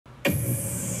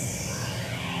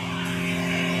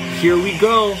here we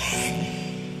go.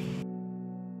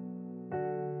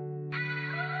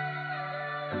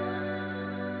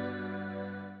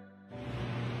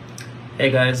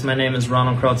 Hey guys, my name is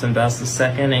Ronald Carlton Bass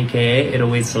II, aka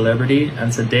 808Celebrity,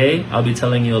 and today I'll be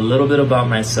telling you a little bit about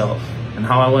myself and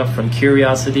how I went from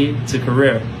curiosity to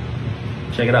career.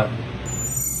 Check it out.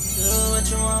 Do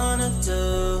what you wanna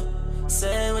do,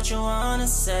 say what you wanna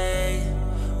say.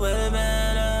 We're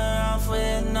better off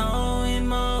with no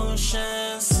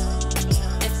emotions.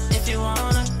 If you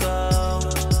wanna go,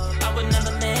 I would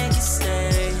never make you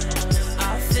stay.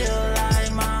 I feel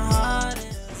like my heart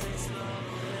is...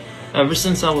 Ever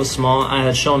since I was small, I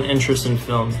had shown interest in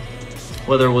film.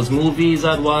 Whether it was movies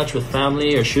I'd watch with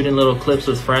family, or shooting little clips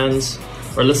with friends,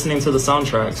 or listening to the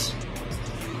soundtracks.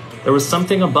 There was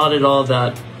something about it all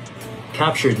that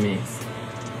captured me.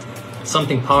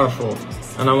 Something powerful,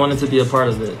 and I wanted to be a part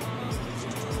of it.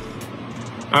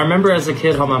 I remember as a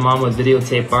kid how my mom would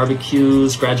videotape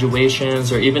barbecues,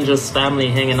 graduations, or even just family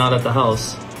hanging out at the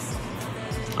house.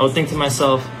 I would think to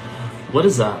myself, what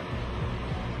is that?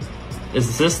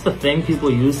 Is this the thing people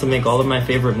use to make all of my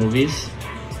favorite movies?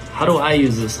 How do I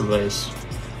use this device?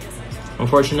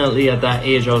 Unfortunately, at that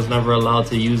age, I was never allowed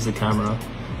to use the camera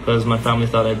because my family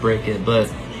thought I'd break it, but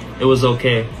it was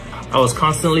okay. I was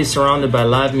constantly surrounded by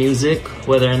live music,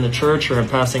 whether in the church or in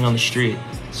passing on the street.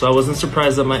 So I wasn't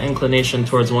surprised at my inclination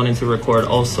towards wanting to record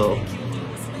also.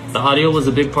 The audio was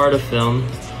a big part of film,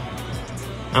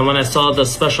 and when I saw the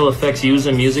special effects used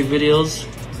in music videos,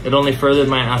 it only furthered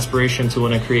my aspiration to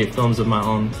want to create films of my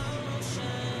own.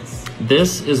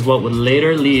 This is what would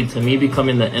later lead to me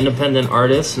becoming the independent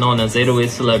artist known as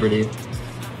 808Celebrity.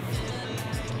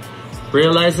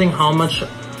 Realizing how much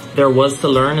there was to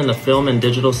learn in the film and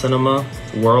digital cinema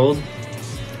world,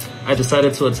 I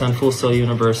decided to attend Full Sail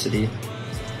University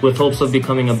with hopes of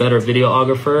becoming a better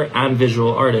videographer and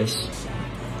visual artist.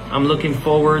 I'm looking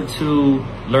forward to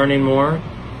learning more,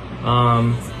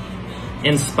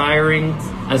 inspiring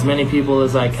as many people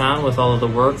as I can with all of the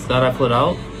work that I put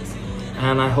out,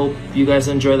 and I hope you guys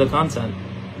enjoy the content.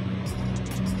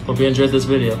 Hope you enjoyed this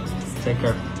video. Take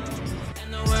care.